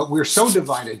 But we're so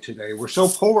divided today. We're so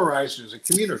polarized as a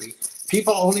community.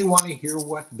 People only want to hear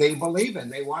what they believe in.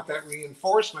 They want that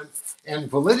reinforcement and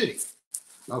validity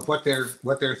of what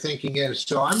their thinking is.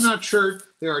 So I'm not sure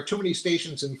there are too many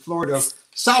stations in Florida.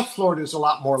 South Florida is a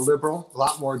lot more liberal, a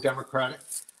lot more democratic.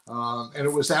 And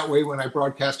it was that way when I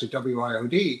broadcast at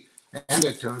WIOD and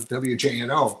at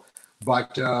WJNO.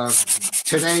 But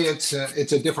today it's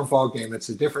a different ballgame. It's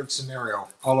a different scenario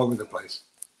all over the place.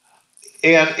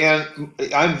 And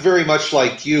I'm very much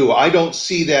like you. I don't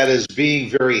see that as being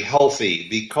very healthy,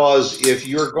 because if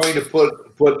you're going to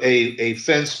put a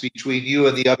fence between you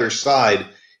and the other side,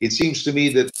 it seems to me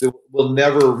that we'll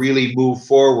never really move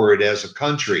forward as a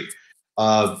country.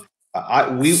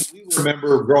 We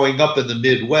remember growing up in the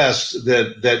Midwest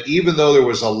that even though there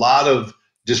was a lot of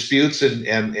disputes and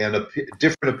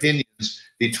different opinions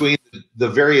between the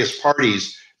various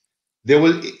parties,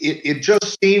 it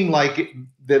just seemed like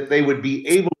that they would be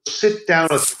able to sit down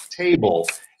at the table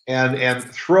and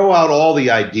throw out all the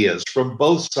ideas from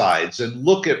both sides and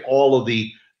look at all of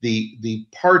the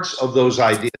parts of those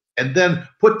ideas and then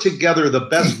put together the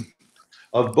best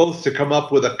of both to come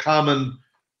up with a common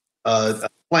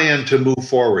plan to move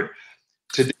forward.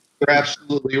 Today, you're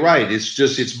absolutely right.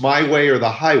 It's my way or the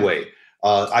highway.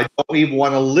 I don't even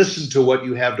want to listen to what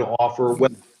you have to offer,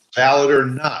 whether it's valid or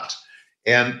not.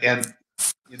 And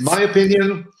in my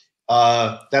opinion,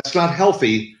 that's not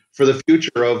healthy for the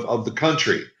future of the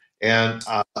country. And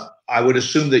I would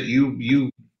assume that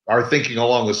you are thinking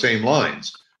along the same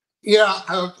lines. Yeah,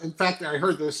 in fact, I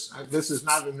heard this. This is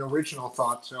not an original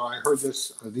thought, so I heard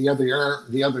this the other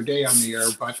day on the air.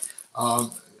 But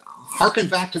harken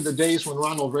back to the days when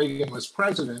Ronald Reagan was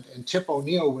president and Tip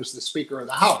O'Neill was the Speaker of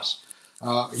the House.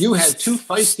 You had two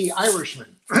feisty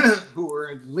Irishmen who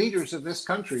were leaders of this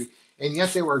country, and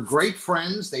yet they were great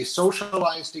friends. They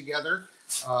socialized together.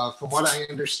 From what I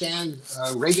understand,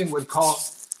 Reagan would call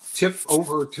Tip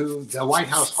over to the White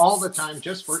House all the time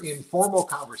just for informal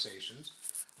conversations.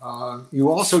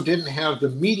 You also didn't have the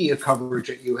media coverage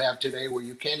that you have today, where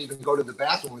you can't even go to the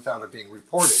bathroom without it being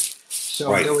reported.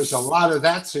 So There was a lot of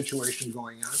that situation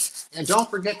going on. And don't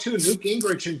forget, too, Newt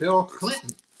Gingrich and Bill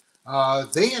Clinton.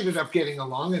 They ended up getting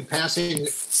along and passing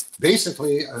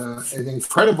basically an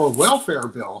incredible welfare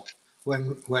bill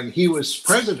when he was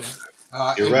president,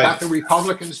 and got the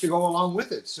Republicans to go along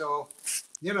with it. So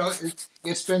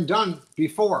it's been done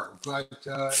before, but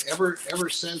ever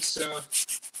since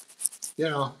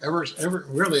ever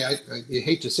really, I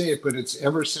hate to say it, but it's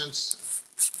ever since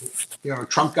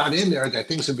Trump got in there that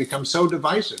things have become so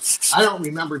divisive. I don't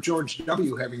remember George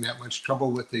W. having that much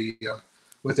trouble with the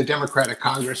Democratic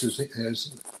Congress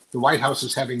as the White House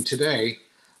is having today.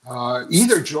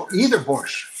 Either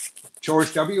Bush,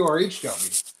 George W. or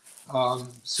H.W.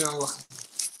 So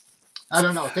I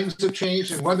don't know. Things have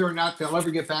changed, and whether or not they'll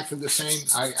ever get back to the same,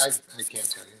 I can't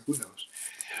tell you. Who knows?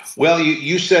 Well,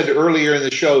 you said earlier in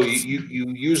the show, you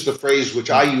used the phrase which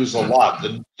I use a lot,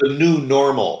 the new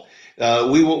normal.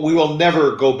 We will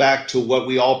never go back to what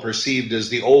we all perceived as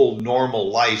the old normal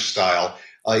lifestyle.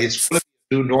 It's going to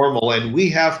be a new normal, and we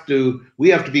have to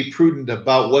be prudent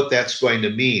about what that's going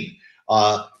to mean.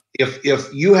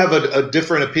 If you have a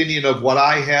different opinion of what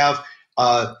I have,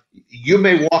 you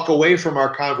may walk away from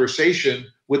our conversation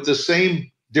with the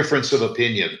same difference of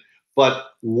opinion. But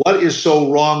what is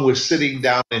so wrong with sitting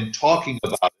down and talking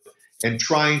about it and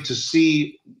trying to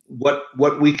see what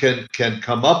we can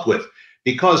come up with?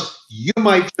 Because you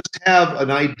might just have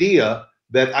an idea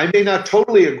that I may not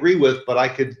totally agree with, but I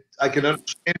can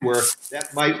understand where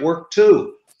that might work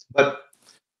too. But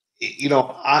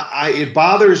it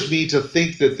bothers me to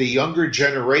think that the younger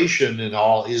generation and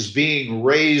all is being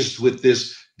raised with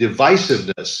this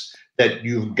divisiveness that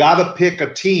you've got to pick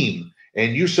a team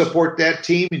and you support that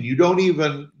team and you don't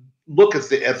even look at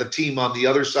the team on the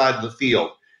other side of the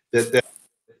field.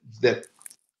 That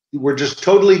we're just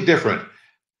totally different.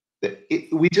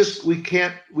 We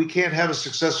can't have a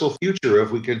successful future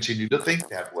if we continue to think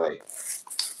that way.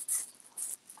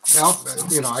 Well,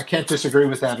 I can't disagree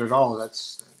with that at all.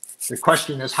 The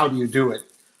question is, how do you do it?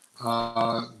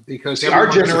 Because our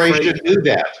generation knew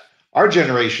that. Our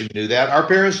generation knew that. Our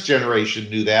parents' generation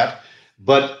knew that.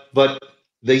 But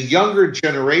the younger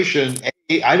generation,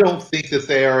 I don't think that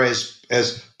they are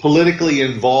as politically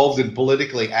involved and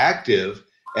politically active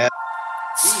as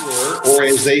we were or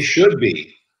as they should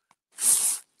be.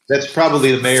 That's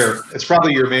probably the mayor. It's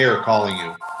probably your mayor calling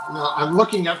you. No, I'm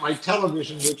looking at my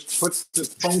television, which puts the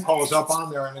phone calls up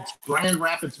on there, and it's Grand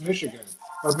Rapids, Michigan,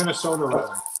 or Minnesota,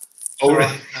 rather. Oh,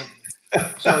 right.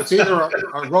 So it's either a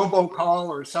robocall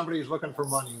or somebody's looking for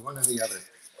money, one or the other.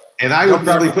 And I would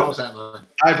probably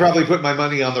put my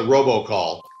money on the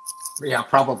robocall. Yeah,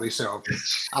 probably so.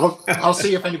 I'll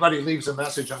see if anybody leaves a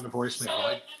message on the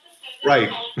voicemail.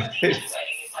 Right.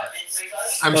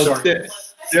 I'm sorry.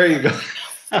 There you go.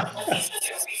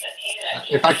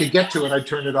 If I could get to it, I'd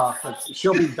turn it off. But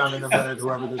she'll be done in a minute,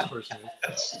 whoever this person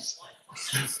is.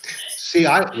 See,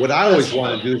 what I always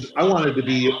wanted to do is I wanted to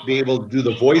be able to do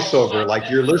the voiceover like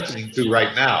you're listening to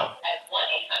right now.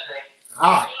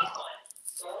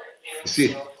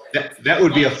 See, that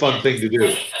would be a fun thing to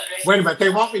do. Wait a minute, they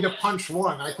want me to punch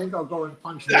one. I think I'll go and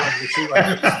punch one to see what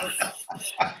happens.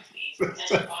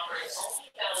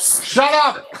 Shut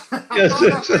up!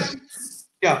 Yes.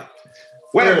 Yeah.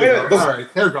 Wait. All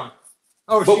right, they're gone.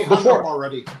 Oh, she hung up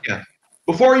already. Yeah.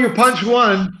 Before you punch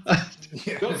one,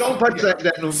 don't punch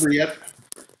that number yet.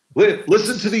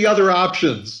 Listen to the other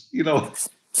options.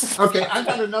 Okay, I've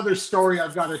got another story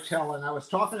I've got to tell, and I was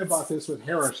talking about this with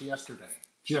Harris yesterday.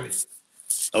 Jimmy.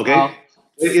 Okay.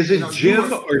 Is it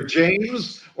Jim or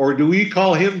James, or do we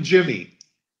call him Jimmy?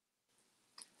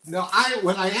 No,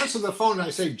 when I answer the phone, I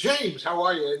say, James, how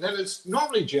are you? And then it's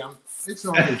normally Jim. It's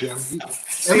normally Jim.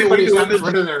 Everybody's got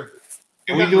rid of their.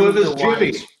 And we do it as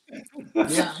Jimmy.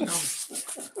 Yeah, I know.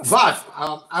 But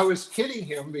I was kidding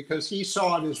him because he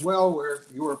saw it as well, where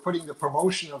you were putting the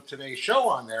promotion of today's show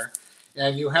on there,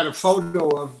 and you had a photo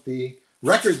of the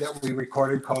record that we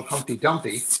recorded called Humpty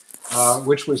Dumpty,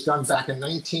 which was done back in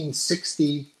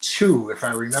 1962, if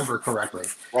I remember correctly.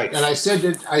 Right. And I said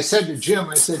to Jim,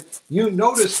 I said, you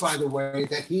notice, by the way,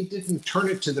 that he didn't turn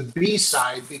it to the B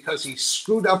side because he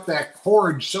screwed up that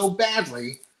chord so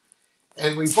badly.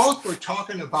 And we both were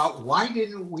talking about why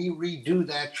didn't we redo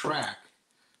that track?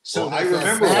 So I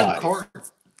remember why. Chord,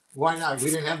 why not?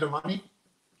 We didn't have the money?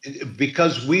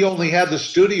 Because we only had the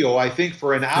studio, I think,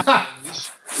 for an hour.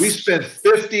 We spent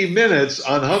 50 minutes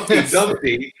on Humpty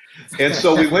Dumpty. And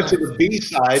so we went to the B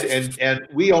side, and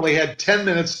we only had 10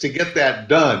 minutes to get that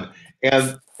done.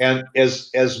 And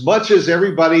as much as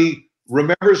everybody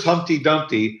remembers Humpty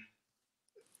Dumpty,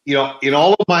 in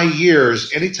all of my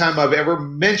years, anytime I've ever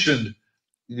mentioned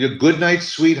Good Night,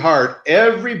 Sweetheart,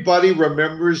 everybody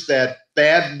remembers that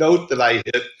bad note that I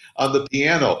hit on the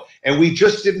piano. And we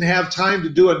just didn't have time to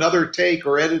do another take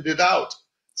or edit it out.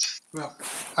 Well,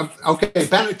 okay.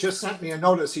 Bennett just sent me a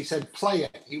notice. He said, "Play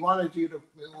it." He wanted you to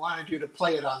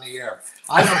play it on the air.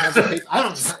 I don't have the I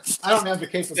don't have the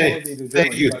capability to do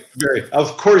Thank it. you. Very.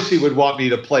 Of course, he would want me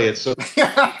to play it. So,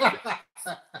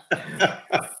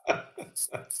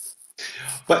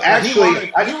 but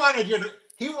actually,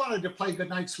 he wanted to play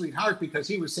 "Goodnight, Sweetheart" because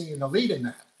he was singing the lead in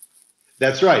that.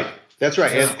 That's right. That's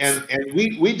right. Yeah. And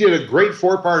we did a great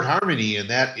 4-part harmony in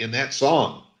that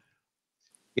song.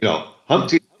 You know,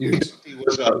 Humpty Dumpty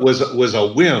was a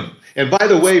whim. And by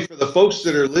the way, for the folks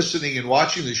that are listening and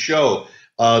watching the show,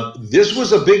 this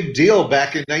was a big deal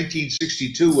back in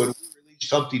 1962 when we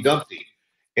released Humpty Dumpty.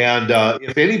 And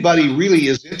if anybody really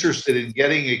is interested in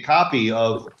getting a copy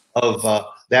of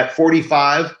that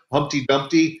 45 Humpty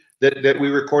Dumpty that we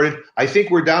recorded, I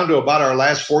think we're down to about our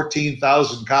last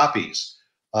 14,000 copies.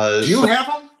 Do you have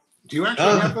them? Do you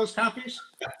actually have those copies?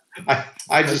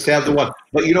 I just have the one.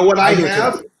 But you know what I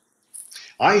have?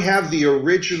 I have the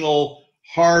original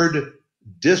hard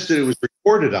disc that it was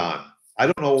recorded on. I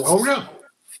don't know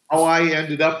how I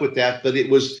ended up with that, but it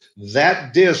was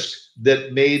that disc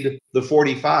that made the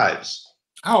 45s.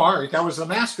 Oh, all right. That was the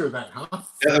master then, huh?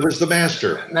 Yeah, that was the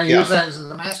master. Now you use that as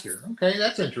the master. Okay,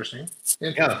 that's interesting.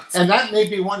 Yeah. And that may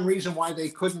be one reason why they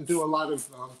couldn't do a lot of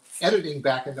editing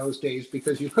back in those days,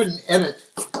 because you couldn't edit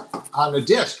on a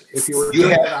disc if you were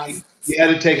doing it on. You had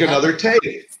to take another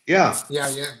take. Yeah. Yeah.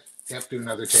 You have to do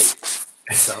another take.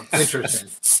 So interesting.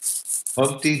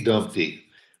 Humpty Dumpty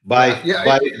by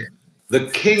the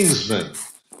Kingsmen.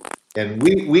 And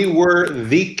we were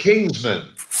the Kingsmen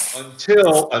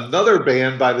until another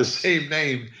band by the same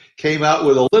name came out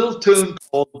with a little tune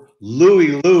called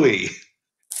Louie Louie.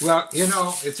 Well, you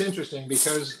know, it's interesting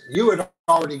because you had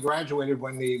already graduated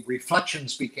when the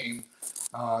Reflections became,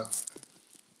 a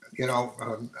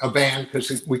band,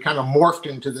 because we kind of morphed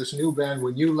into this new band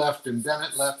when you left and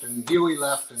Bennett left and Huey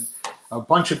left and a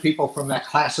bunch of people from that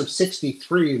class of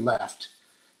 63 left.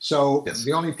 So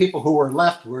the only people who were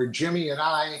left were Jimmy and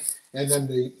I, and then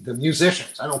the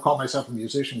musicians. I don't call myself a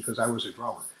musician because I was a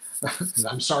drummer. And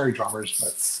I'm sorry, drummers,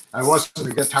 but I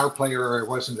wasn't a guitar player, or I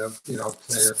wasn't a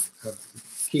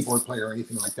keyboard player or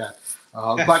anything like that.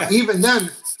 But even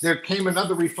then, there came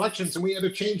another Reflections, and we had to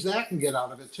change that and get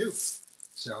out of it too.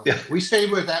 So we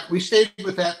stayed with that. We stayed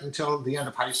with that until the end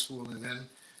of high school, and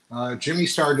then Jimmy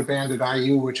started a band at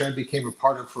IU, which I became a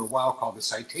part of for a while, called the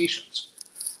Citations.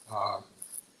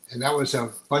 And that was a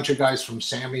bunch of guys from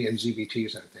Sammy and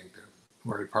ZBTs, I think, that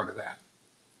were a part of that.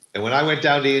 And when I went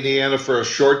down to Indiana for a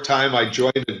short time, I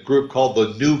joined a group called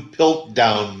the New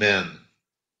Piltdown Men.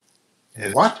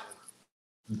 And what?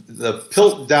 The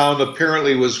Piltdown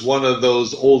apparently was one of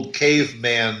those old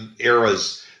caveman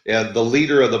eras, and the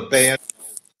leader of the band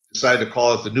decided to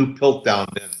call it the New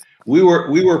Piltdown Men. We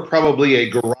were probably a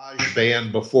garage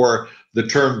band before the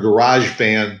term garage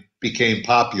band became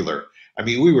popular. I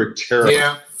mean, we were terrible.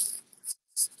 Yeah.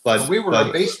 But we were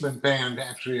a basement band,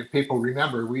 actually, if people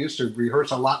remember. We used to rehearse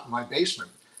a lot in my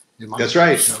basement. That's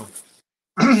right. So.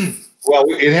 Well,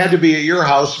 it had to be at your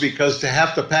house, because to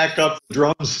have to pack up the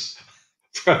drums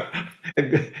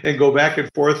and go back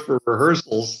and forth for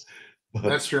rehearsals.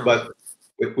 That's true. But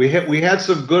we had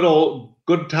some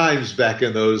good times back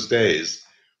in those days.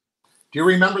 Do you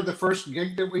remember the first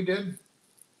gig that we did?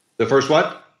 The first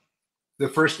what? The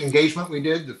first engagement we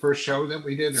did, the first show that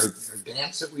we did, or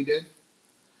dance that we did?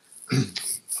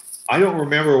 I don't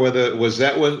remember whether was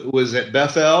at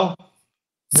Bethel?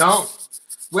 No.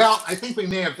 Well, I think we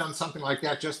may have done something like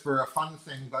that just for a fun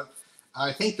thing, but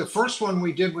I think the first one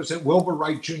we did was at Wilbur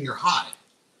Wright Junior High.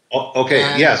 Oh, okay,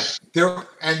 and yes. There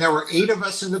were 8 of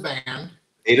us in the band.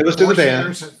 8 of us in the band.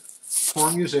 And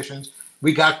 4 musicians.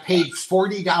 We got paid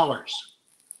 $40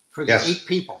 for the 8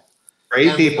 people. For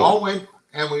 8 people.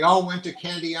 We all went to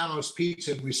Candiano's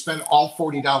Pizza, and we spent all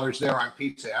 $40 there on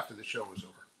pizza after the show was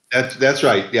over. That's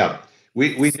right. Yeah,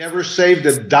 we never saved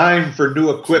a dime for new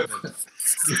equipment.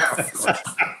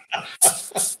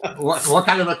 What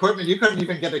kind of equipment? You couldn't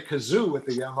even get a kazoo with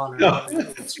the amount of.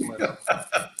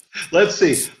 Let's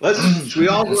see. Should we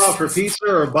all go out for pizza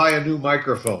or buy a new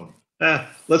microphone?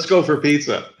 Let's go for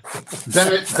pizza.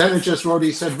 Bennett just wrote.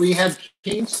 He said we had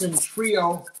Kingston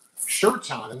Trio shirts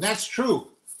on, and that's true.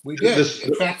 We did.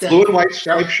 In fact, blue and white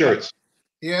striped shirts.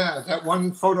 Yeah, that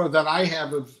one photo that I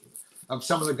have of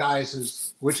some of the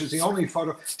guys which is the only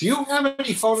photo. Do you have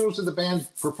any photos of the band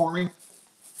performing?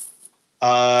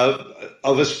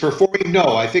 Of us performing?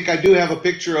 No, I think I do have a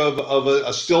picture of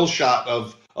a still shot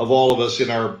of all of us in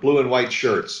our blue and white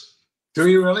shirts. Do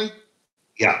you really?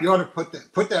 Yeah. You ought to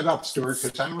put that up, Stuart,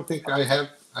 because I don't think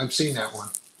I've seen that one.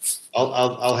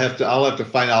 I'll have to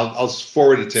find. I'll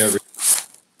forward it to everyone.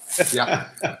 Yeah,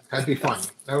 that'd be fun.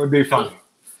 That would be fun.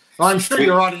 Well, I'm sure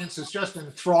your audience is just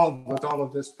enthralled with all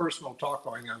of this personal talk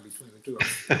going on between the two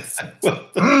of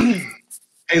them.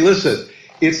 Hey, listen,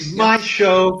 it's my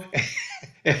show,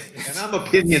 and I'm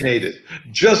opinionated,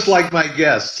 just like my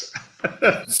guests.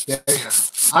 Yeah.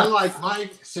 Unlike my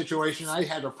situation, I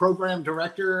had a program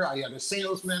director, I had a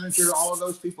sales manager, all of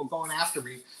those people going after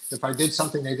me if I did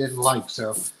something they didn't like.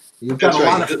 So you've got That's a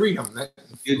right. lot of freedom. A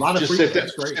You lot of just freedom. sit,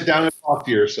 That's great. sit down and talk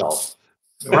to yourself.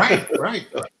 Right, right.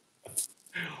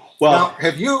 Well, Now,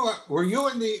 were you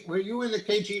in the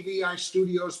KGVI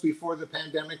studios before the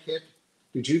pandemic hit?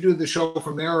 Did you do the show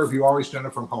from there, or have you always done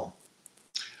it from home?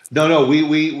 no,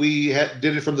 we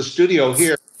did it from the studio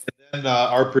here. And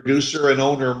our producer and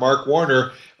owner, Mark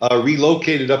Warner,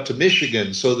 relocated up to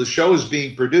Michigan. So the show is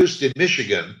being produced in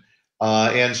Michigan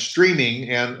and streaming.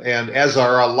 And as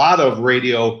are a lot of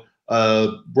radio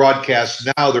broadcasts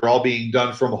now, they're all being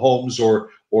done from homes or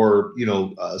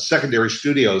secondary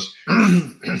studios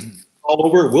all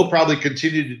over. We'll probably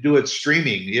continue to do it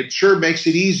streaming. It sure makes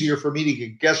it easier for me to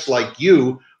get guests like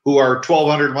you who are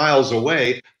 1,200 miles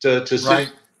away to Right. sit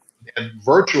and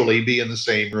virtually be in the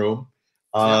same room.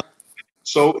 Yeah.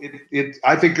 So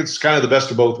I think it's kind of the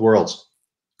best of both worlds.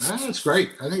 That's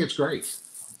great. I think it's great.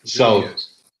 It So, really is.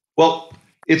 well,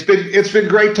 it's been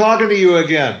great talking to you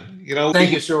again.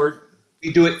 Thank you, Stuart.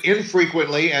 We do it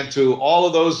infrequently, and to all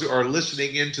of those who are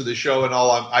listening into the show and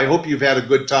all, I hope you've had a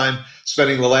good time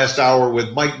spending the last hour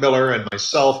with Mike Miller and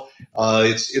myself.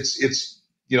 It's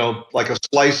like a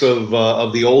slice of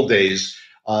the old days.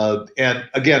 And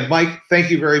again, Mike, thank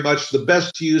you very much. The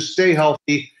best to you. Stay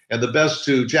healthy, and the best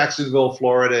to Jacksonville,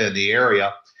 Florida, and the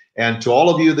area. And to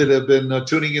all of you that have been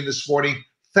tuning in this morning,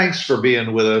 thanks for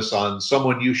being with us on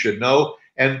Someone You Should Know.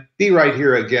 And be right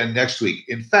here again next week.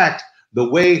 In fact, the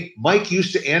way Mike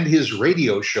used to end his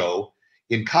radio show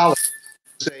in college,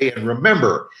 say, and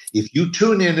remember, if you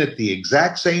tune in at the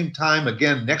exact same time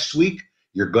again next week,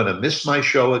 you're going to miss my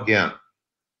show again.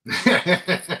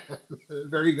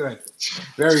 Very good.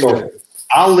 Very good.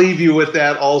 I'll leave you with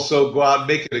that also. Go out and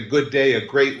make it a good day, a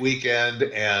great weekend.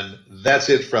 And that's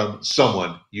it from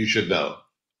Someone You Should Know.